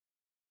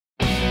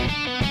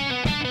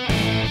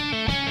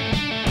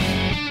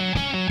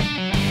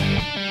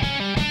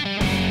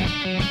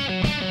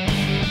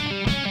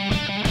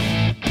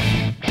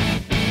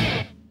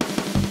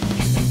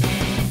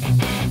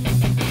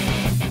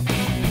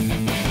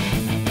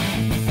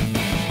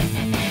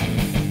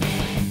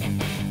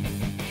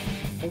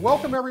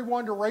Welcome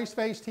everyone to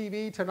Raceface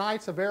TV.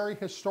 Tonight's a very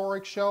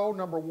historic show.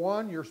 Number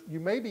one, you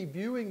may be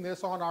viewing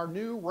this on our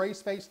new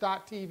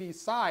raceface.tv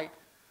site,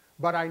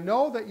 but I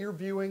know that you're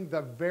viewing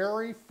the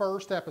very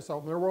first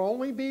episode. There will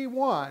only be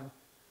one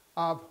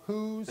of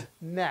Who's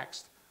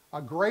Next,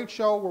 a great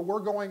show where we're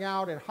going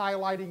out and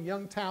highlighting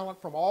young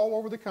talent from all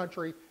over the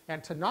country.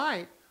 And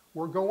tonight,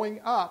 we're going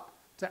up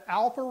to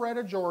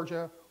Alpharetta,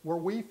 Georgia, where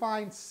we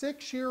find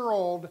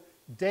 6-year-old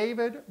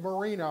David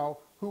Marino,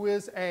 who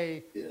is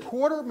a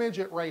quarter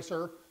midget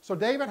racer. So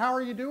David, how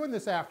are you doing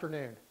this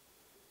afternoon?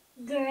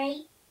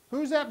 Great.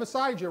 Who's that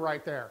beside you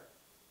right there?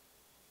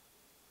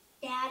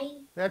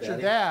 Daddy. That's your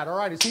dad. All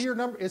right. Is he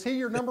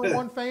your number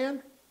one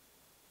fan?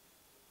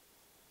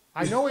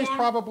 I know he's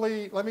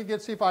probably, let me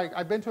see if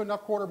I've been to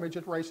enough quarter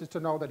midget races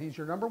to know that he's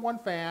your number one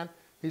fan.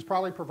 He's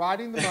probably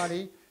providing the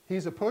money.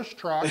 He's a push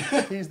truck.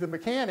 He's the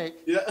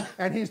mechanic.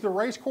 And he's the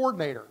race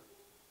coordinator.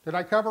 Did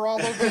I cover all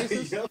those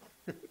bases?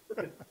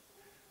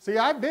 See,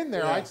 I've been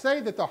there. I'd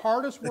say that the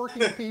hardest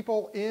working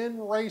people in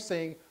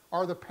racing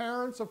are the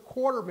parents of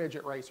quarter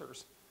midget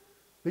racers,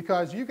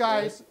 because you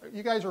guys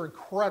are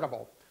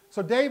incredible.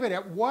 So David,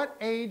 at what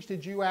age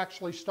did you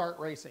actually start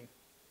racing?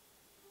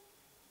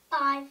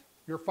 5.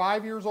 You're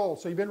 5 years old.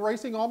 So you've been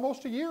racing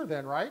almost a year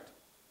then, right?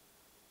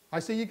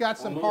 I see you got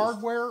some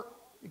hardware.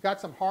 You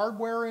got some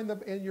hardware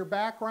in your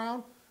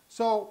background.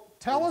 So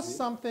tell us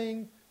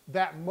something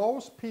that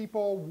most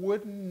people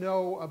wouldn't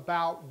know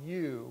about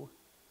you.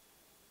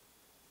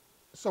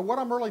 So what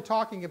I'm really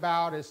talking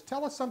about is,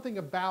 tell us something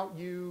about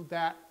you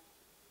that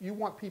you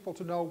want people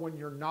to know when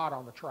you're not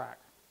on the track.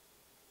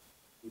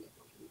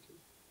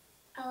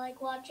 I like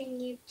watching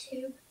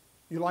YouTube.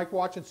 You like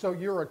watching, so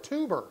you're a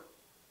tuber.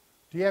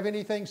 Do you have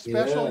anything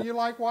special you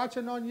like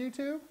watching on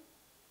YouTube?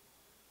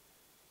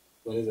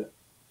 What is it?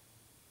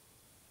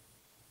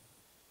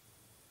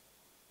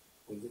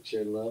 What is it?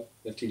 Share the Love?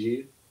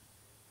 FTG?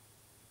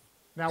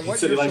 Now, He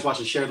said he likes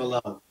watching Share the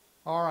Love.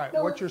 All right,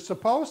 what you're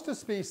supposed to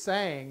be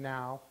saying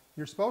now,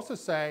 you're supposed to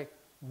say,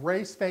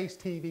 Raceface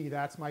TV,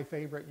 that's my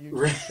favorite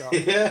YouTube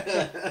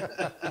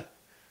show.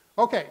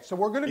 Okay, so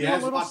we're going to do a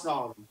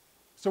little...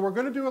 So we're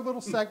going to do a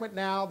little segment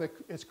now that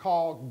is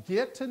called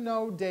Get to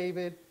Know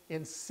David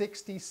in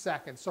 60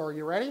 Seconds. So are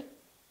you ready?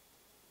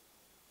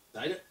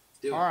 Excited?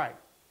 Do it. All right.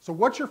 So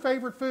what's your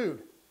favorite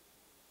food?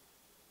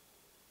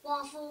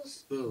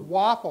 Waffles. Boom.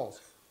 Waffles.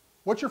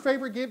 What's your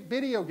favorite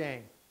video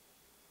game?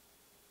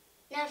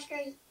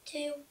 NASCAR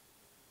 2.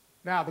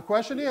 Now, the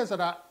question is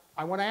that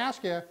I want to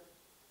ask you,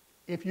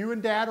 if you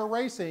and Dad are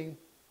racing,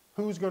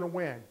 who's going to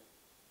win?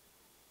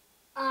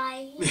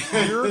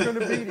 You're going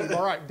to beat him.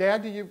 All right.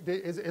 Dad,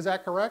 is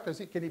that correct?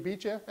 Can he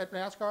beat you at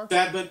NASCAR?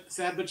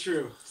 Sad but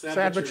true.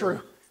 Sad but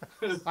true.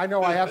 I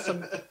know I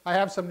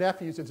have some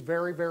nephews. It's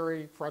very,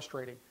 very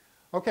frustrating.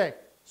 Okay.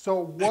 So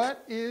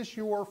what is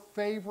your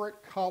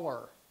favorite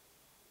color?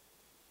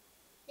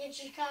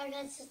 Nature's color,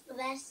 that's the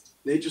best.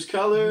 Nature's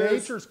colors.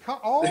 Nature's color.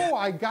 Oh,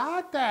 I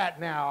got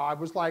that now. I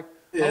was like,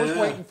 I was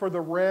waiting for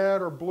the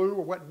red or blue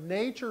or what.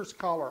 Nature's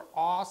color.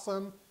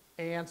 Awesome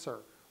answer.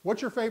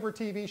 What's your favorite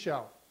TV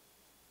show?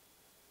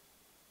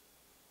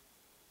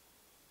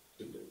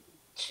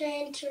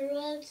 Twin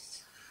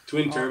Turbos.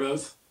 Twin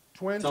Turbos.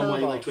 Twin Tell them why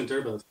you Turbos. like Twin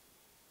Turbos.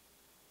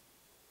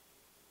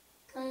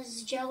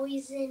 Because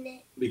Joey's in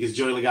it. Because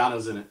Joey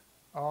Logano's in it.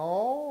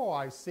 Oh,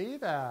 I see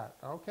that.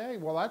 Okay,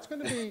 well that's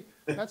going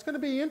to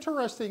be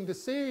interesting to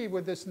see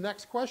with this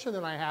next question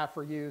that I have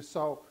for you.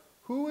 So,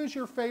 who is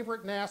your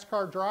favorite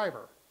NASCAR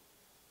driver?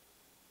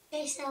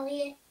 Chase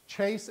Elliott.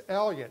 Chase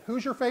Elliott.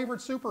 Who's your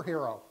favorite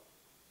superhero?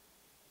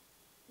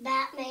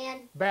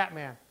 Batman.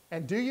 Batman.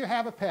 And do you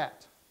have a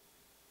pet?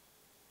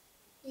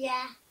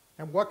 Yeah.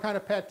 And what kind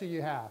of pet do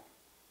you have?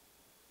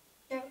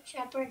 German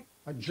Shepherd.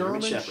 A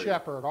German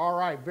Shepherd. All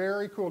right,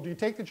 very cool. Do you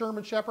take the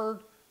German Shepherd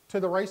to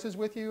the races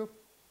with you?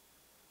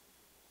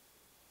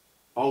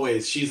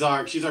 Always. She's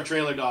our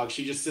trailer dog.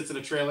 She just sits in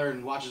a trailer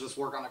and watches us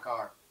work on a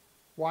car.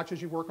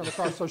 Watches you work on the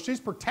car. So she's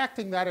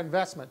protecting that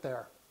investment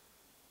there.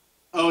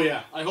 Oh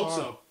yeah, I hope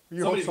so.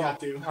 Somebody's got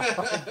to.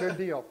 Right, good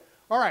deal.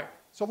 All right,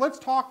 so let's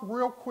talk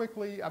real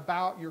quickly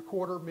about your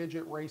quarter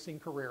midget racing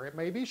career. It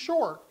may be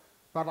short,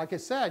 but like I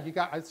said,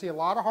 I see a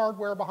lot of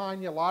hardware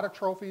behind you, a lot of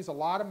trophies, a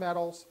lot of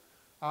medals.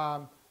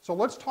 So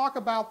let's talk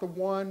about the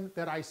one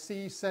that I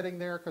see sitting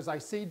there, because I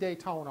see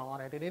Daytona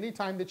on it. And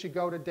anytime that you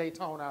go to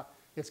Daytona,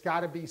 it's got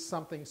to be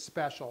something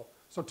special.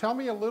 So tell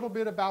me a little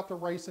bit about the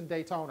race in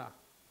Daytona.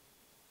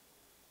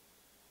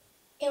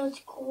 It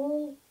was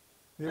cool.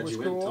 How'd you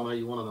win? Tell me how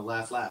you won on the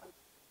last lap.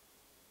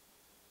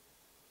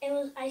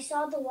 I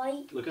saw the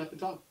white. Look up the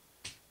top.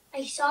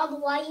 I saw the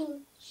white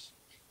and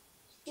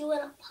she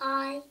went up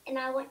high, and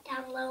I went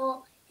down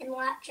low in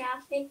lap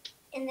traffic,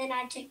 and then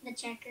I took the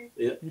checker.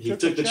 Yeah, he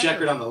took the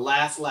checkered on the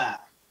last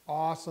lap.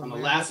 Awesome. On the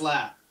last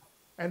lap.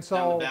 And so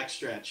down the back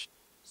stretch.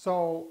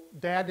 So,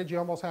 Dad, did you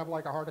almost have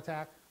like a heart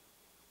attack?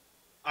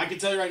 I can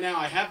tell you right now,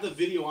 I have the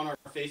video on our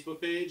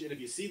Facebook page, and if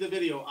you see the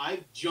video,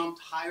 I've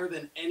jumped higher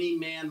than any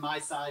man my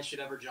size should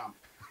ever jump.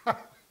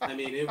 I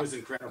mean, it was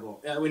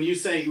incredible. When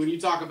you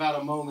talk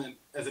about a moment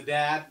as a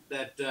dad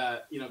that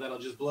that'll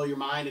just blow your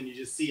mind, and you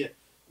just see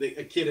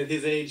a kid at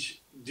his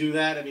age do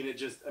that. I mean,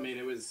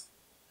 it was,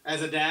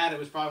 as a dad, it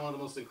was probably one of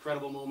the most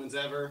incredible moments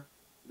ever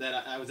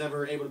that I was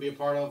ever able to be a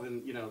part of,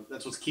 and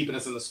that's what's keeping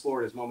us in the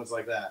sport is moments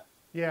like that.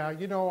 Yeah,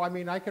 I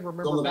mean, I can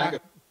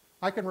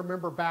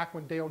remember back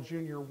when Dale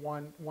Jr.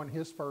 won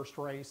his first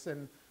race,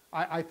 and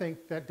I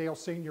think that Dale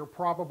Sr.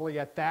 probably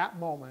at that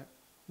moment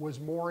was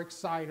more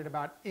excited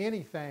about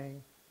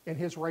anything in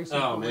his racing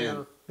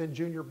career than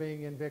Junior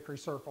being in victory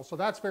circle. So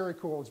that's very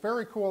cool. It's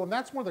very cool, and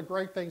that's one of the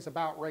great things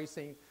about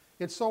racing.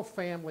 It's so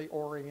family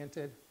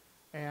oriented,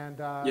 and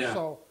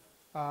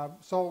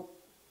so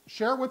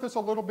share with us a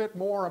little bit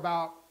more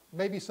about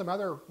maybe some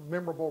other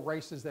memorable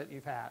races that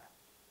you've had.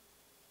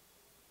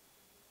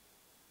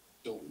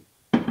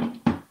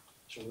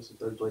 Show us some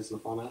third place in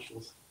the Fall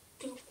Nationals.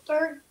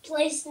 Third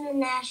place in the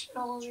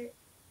Nationals.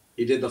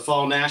 He did the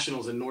Fall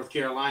Nationals in North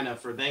Carolina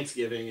for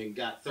Thanksgiving and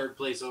got third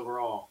place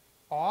overall.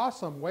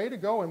 Awesome. Way to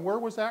go. And where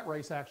was that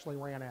race actually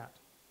ran at?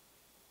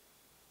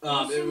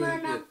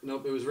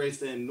 It was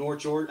raced in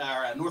North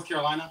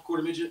Carolina,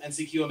 quarter midget,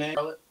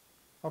 NCQMA.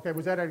 Okay,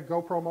 was that at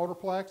GoPro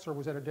Motorplex or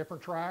was it a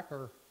different track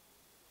or?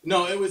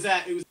 No, it was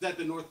at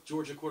the North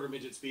Georgia Quarter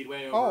Midget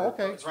Speedway.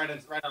 Okay. It's right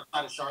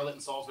outside of Charlotte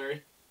and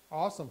Salisbury.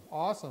 Awesome.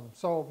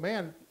 So,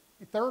 man,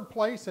 third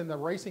place in the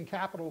racing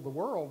capital of the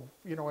world.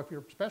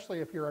 Especially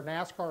if you're a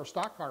NASCAR or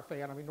stock car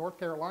fan. I mean, North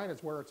Carolina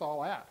is where it's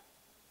all at.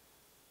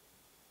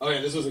 Oh yeah,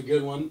 this was a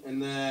good one.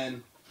 And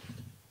then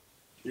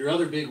your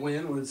other big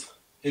win was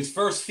his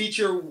first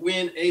feature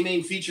win. A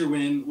main feature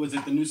win was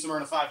at the New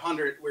Smyrna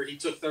 500, where he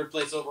took third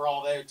place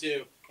overall there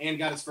too, and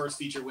got his first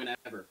feature win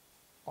ever.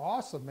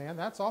 Awesome, man.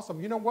 That's awesome.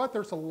 You know what?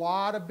 There's a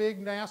lot of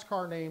big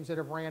NASCAR names that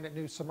have ran at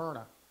New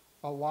Smyrna.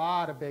 A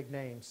lot of big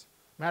names.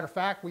 Matter of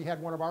fact, we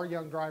had one of our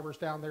young drivers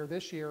down there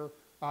this year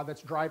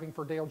that's driving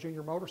for Dale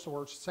Jr.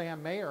 Motorsports,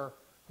 Sam Mayer,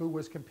 who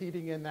was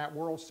competing in that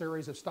World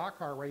Series of stock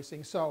car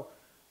racing. So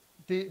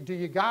do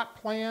you got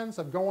plans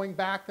of going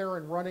back there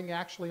and running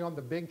actually on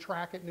the big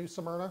track at New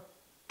Smyrna?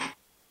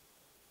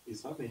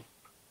 He's happy.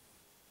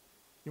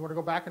 You want to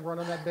go back and run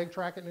on that big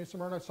track at New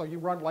Smyrna? So you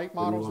run late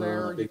models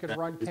there. You could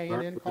run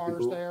K&N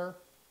cars there.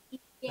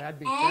 That'd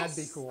be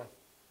cool.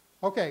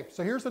 Okay,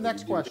 so here's the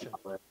next question.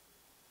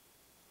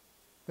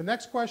 The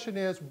next question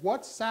is,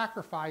 what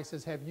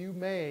sacrifices have you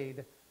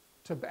made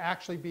to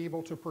actually be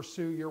able to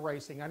pursue your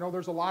racing? I know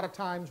there's a lot of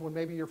times when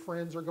maybe your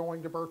friends are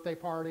going to birthday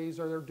parties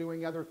or they're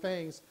doing other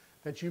things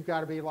that you've got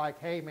to be like,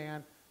 hey,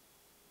 man,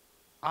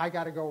 I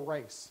got to go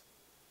race.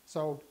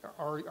 So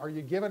are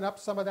you giving up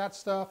some of that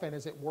stuff, and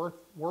is it worth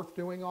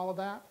doing all of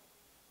that?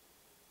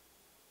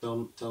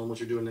 Tell them what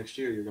you're doing next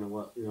year. You're going to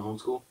what? You're going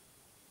to homeschool?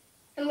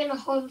 I'm going to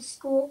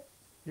homeschool.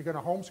 You're going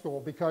to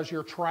homeschool because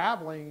your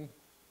traveling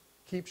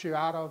keeps you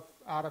out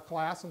of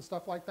class and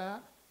stuff like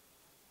that?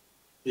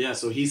 Yeah,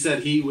 so he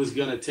said he was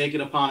going to take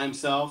it upon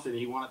himself, and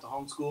he wanted to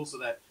homeschool so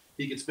that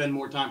he could spend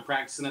more time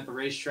practicing at the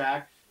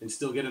racetrack and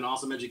still get an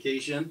awesome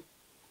education.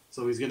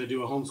 So he's going to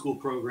do a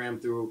homeschool program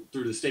through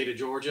the state of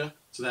Georgia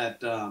so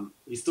that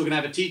he's still going to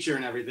have a teacher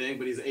and everything,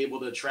 but he's able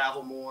to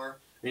travel more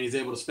and he's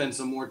able to spend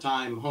some more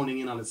time honing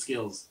in on his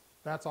skills.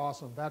 That's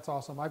awesome. That's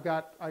awesome. I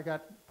got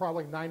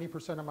probably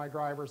 90% of my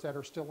drivers that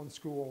are still in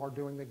school are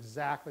doing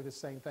exactly the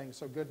same thing.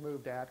 So good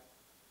move, Dad.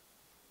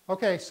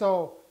 Okay,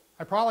 so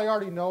I probably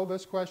already know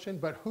this question,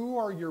 but who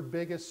are your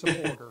biggest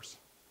supporters?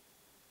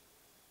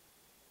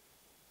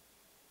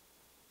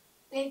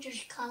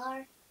 Nature's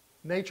Color.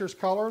 Nature's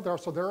Color,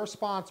 they're a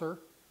sponsor.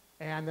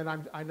 And then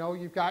I know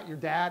you've got your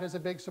dad as a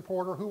big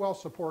supporter. Who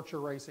else supports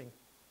your racing?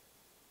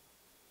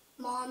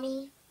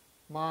 Mommy.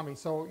 Mommy.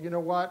 So you know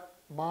what?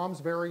 Mom's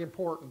very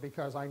important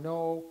because I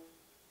know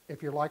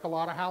if you're like a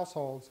lot of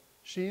households,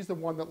 she's the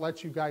one that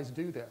lets you guys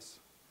do this.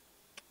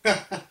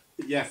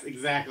 Yes,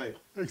 exactly.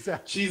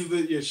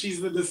 Exactly. She's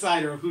the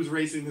decider of who's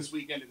racing this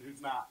weekend and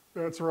who's not.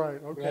 That's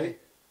right. Okay.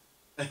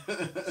 Right?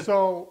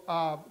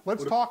 So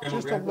let's talk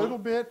just a little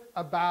bit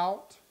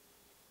about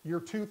your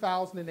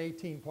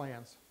 2018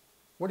 plans.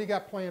 What do you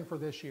got planned for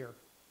this year?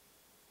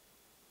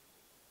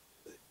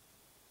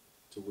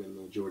 To win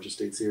the Georgia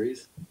State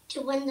Series.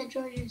 To win the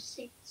Georgia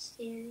State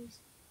Series.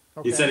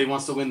 Okay. He said he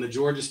wants to win the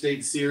Georgia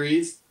State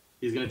Series.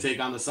 He's going to take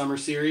on the Summer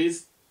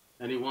Series,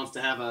 and he wants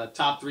to have a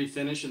top 3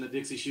 finish in the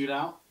Dixie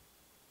Shootout.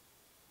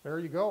 There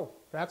you go.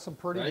 That's some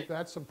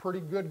pretty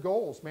good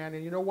goals, man.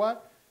 And you know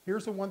what?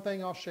 Here's the one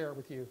thing I'll share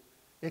with you.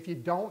 If you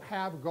don't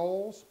have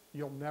goals,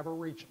 you'll never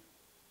reach them.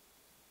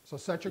 So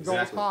set your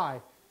goals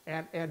high.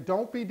 And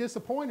don't be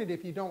disappointed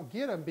if you don't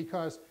get them,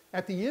 because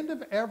at the end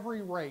of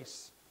every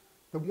race,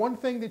 the one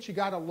thing that you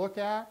got to look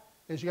at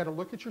is you got to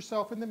look at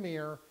yourself in the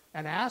mirror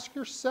and ask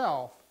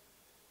yourself,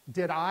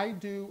 did I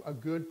do a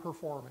good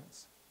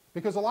performance?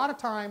 Because a lot of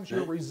times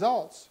your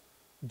results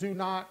do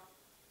not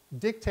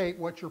dictate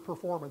what your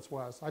performance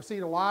was. I've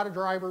seen a lot of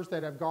drivers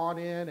that have gone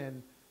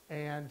in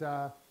and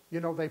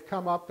they've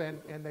come up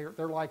and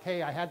they're like,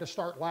 hey, I had to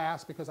start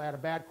last because I had a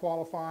bad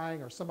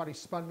qualifying or somebody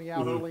spun me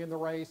out early in the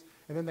race.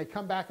 And then they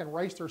come back and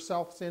race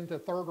themselves into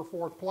 3rd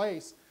or 4th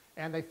place.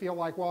 and they feel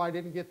like, well, I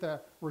didn't get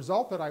the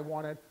result that I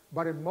wanted.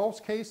 But in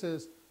most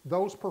cases,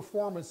 those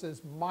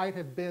performances might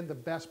have been the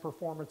best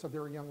performance of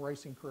their young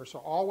racing career. So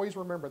always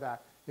remember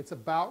that. It's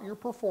about your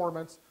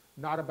performance,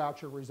 not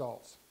about your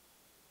results.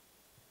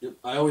 Yep.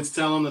 I always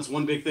tell them that's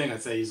one big thing. I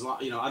say,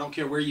 I don't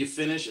care where you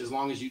finish as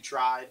long as you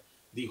tried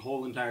the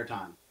whole entire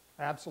time.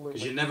 Absolutely.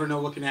 Because you never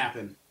know what can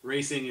happen.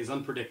 Racing is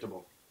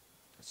unpredictable.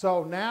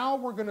 So now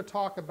we're going to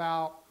talk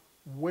about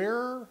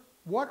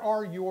what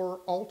are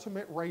your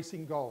ultimate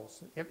racing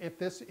goals?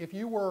 If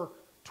you were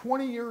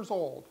 20 years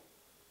old,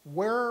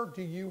 where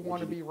do you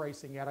want to be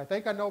racing at? I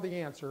think I know the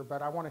answer,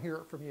 but I want to hear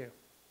it from you.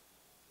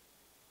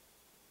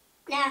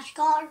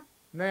 NASCAR.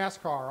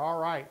 NASCAR, all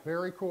right,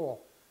 very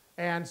cool.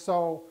 And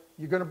so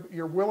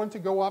you're willing to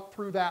go up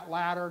through that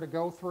ladder, to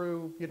go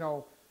through,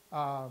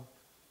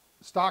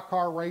 stock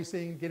car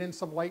racing, get in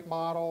some late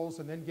models,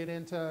 and then get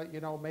into,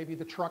 maybe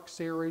the truck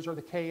series or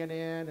the K&N,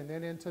 and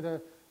then into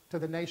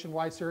the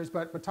nationwide series.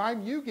 But by the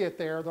time you get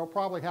there, they'll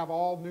probably have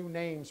all new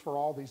names for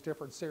all these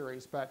different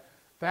series. But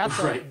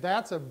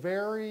that's a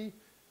very,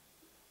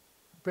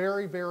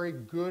 very, very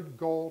good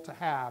goal to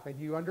have. And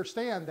you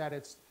understand that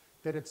it's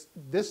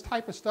this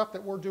type of stuff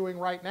that we're doing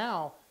right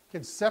now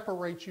can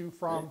separate you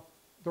from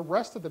the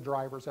rest of the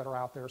drivers that are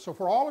out there. So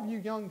for all of you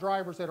young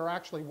drivers that are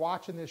actually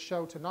watching this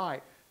show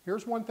tonight,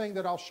 here's one thing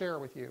that I'll share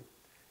with you.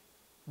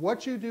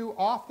 What you do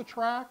off the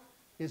track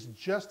is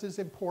just as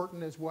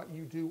important as what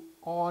you do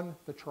on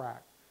the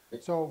track.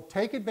 So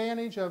take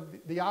advantage of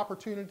the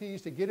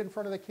opportunities to get in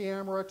front of the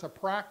camera, to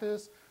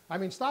practice. I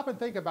mean, stop and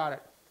think about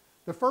it.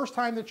 The first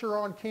time that you're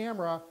on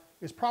camera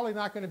is probably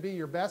not going to be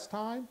your best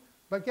time,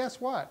 but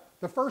guess what?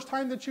 The first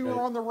time that you were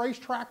on the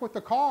racetrack with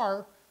the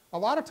car, a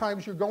lot of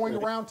times you're going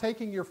around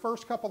taking your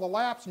first couple of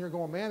laps and you're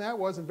going, man, that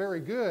wasn't very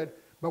good.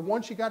 But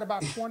once you got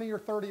about 20 or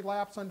 30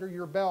 laps under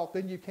your belt,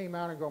 then you came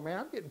out and go, man,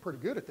 I'm getting pretty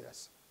good at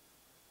this.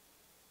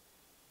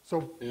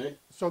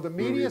 So the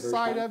media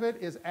side of it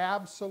is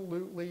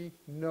absolutely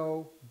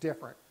no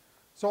different.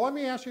 So let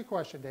me ask you a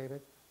question,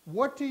 David.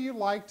 What do you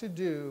like to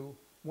do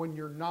when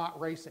you're not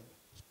racing?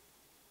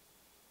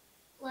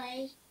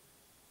 Play.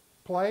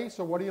 Play?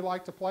 So what do you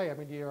like to play? I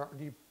mean, do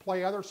you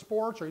play other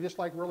sports, or you just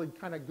like really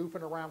kind of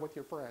goofing around with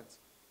your friends?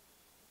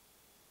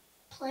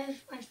 Play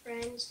with my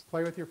friends.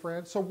 Play with your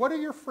friends. So what do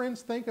your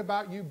friends think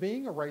about you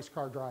being a race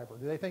car driver?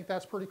 Do they think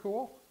that's pretty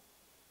cool?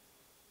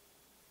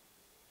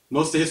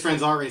 Most of his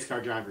friends are race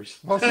car drivers.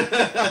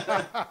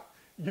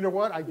 You know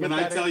what? When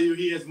I tell you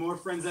he has more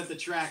friends at the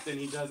track than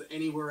he does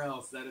anywhere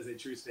else, that is a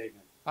true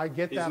statement. I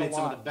get that a lot. He's made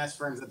some of the best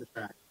friends at the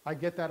track. I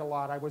get that a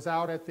lot. I was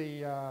out at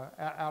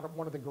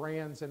one of the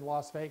Grands in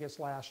Las Vegas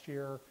last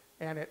year,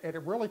 and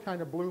it really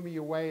kind of blew me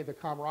away, the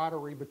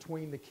camaraderie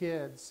between the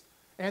kids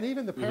and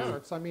even the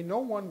parents. I mean, no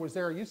one was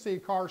there. You see a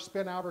car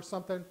spin out or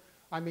something,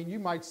 I mean, you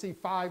might see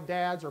 5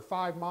 dads or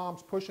 5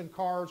 moms pushing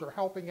cars or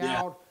helping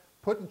out,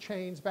 putting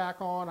chains back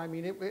on. I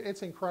mean,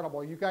 it's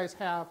incredible. You guys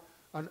have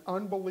an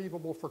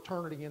unbelievable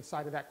fraternity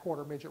inside of that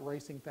quarter midget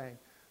racing thing.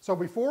 So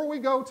before we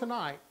go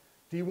tonight,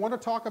 do you want to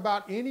talk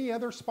about any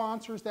other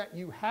sponsors that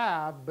you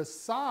have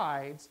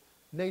besides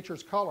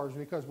Nature's Colors?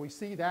 Because we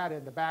see that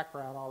in the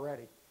background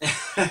already.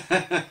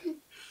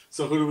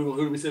 So who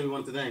do we say we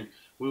want to thank?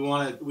 We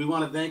want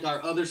to thank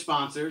our other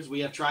sponsors. We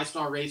have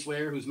TriStar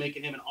Racewear, who's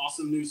making him an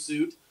awesome new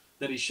suit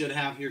that he should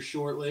have here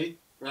shortly,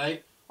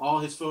 right? All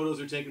his photos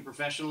are taken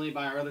professionally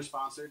by our other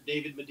sponsor,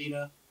 David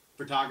Medina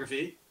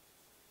Photography.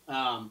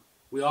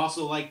 We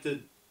also like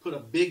to put a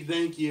big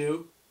thank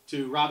you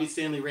to Robbie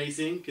Stanley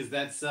Racing, because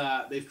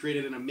they've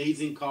created an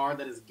amazing car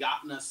that has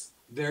gotten us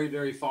very,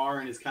 very far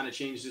and has kind of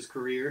changed his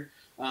career.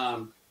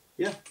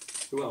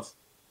 Who else?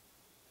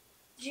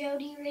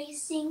 Jody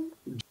Racing.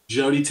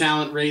 Jody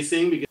Talent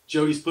Racing, because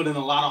Jody's put in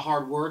a lot of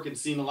hard work and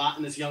seen a lot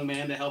in this young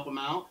man to help him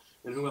out.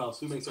 And who else?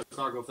 Who makes our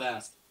car go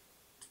fast?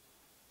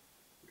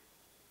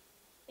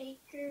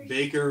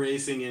 Baker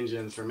Racing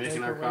Engines for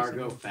making our car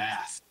go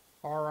fast.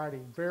 All righty,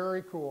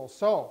 very cool.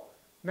 So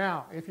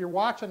now, if you're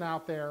watching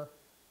out there,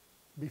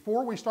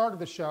 before we started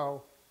the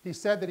show, he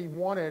said that he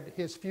wanted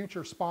his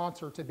future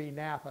sponsor to be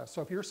Napa.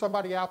 So if you're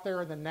somebody out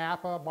there in the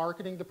Napa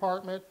marketing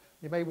department,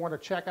 you may want to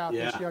check out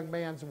this young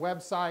man's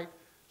website,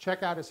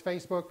 check out his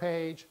Facebook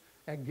page,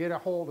 and get a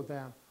hold of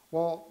them.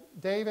 Well,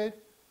 David,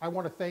 I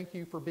want to thank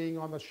you for being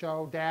on the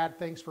show. Dad,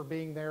 thanks for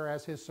being there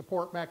as his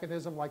support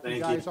mechanism like you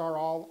guys are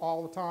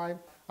all the time.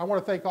 I want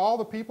to thank all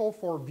the people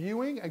for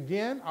viewing,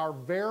 again, our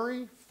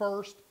very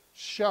first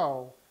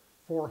show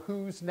for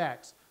Who's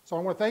Next. So I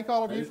want to thank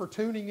all of you for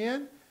tuning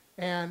in.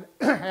 And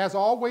as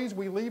always,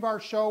 we leave our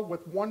show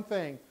with one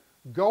thing.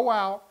 Go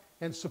out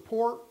and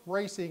support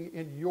racing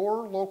in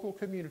your local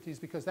communities,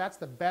 because that's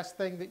the best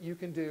thing that you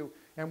can do.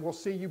 And we'll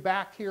see you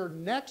back here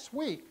next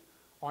week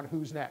on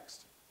Who's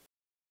Next.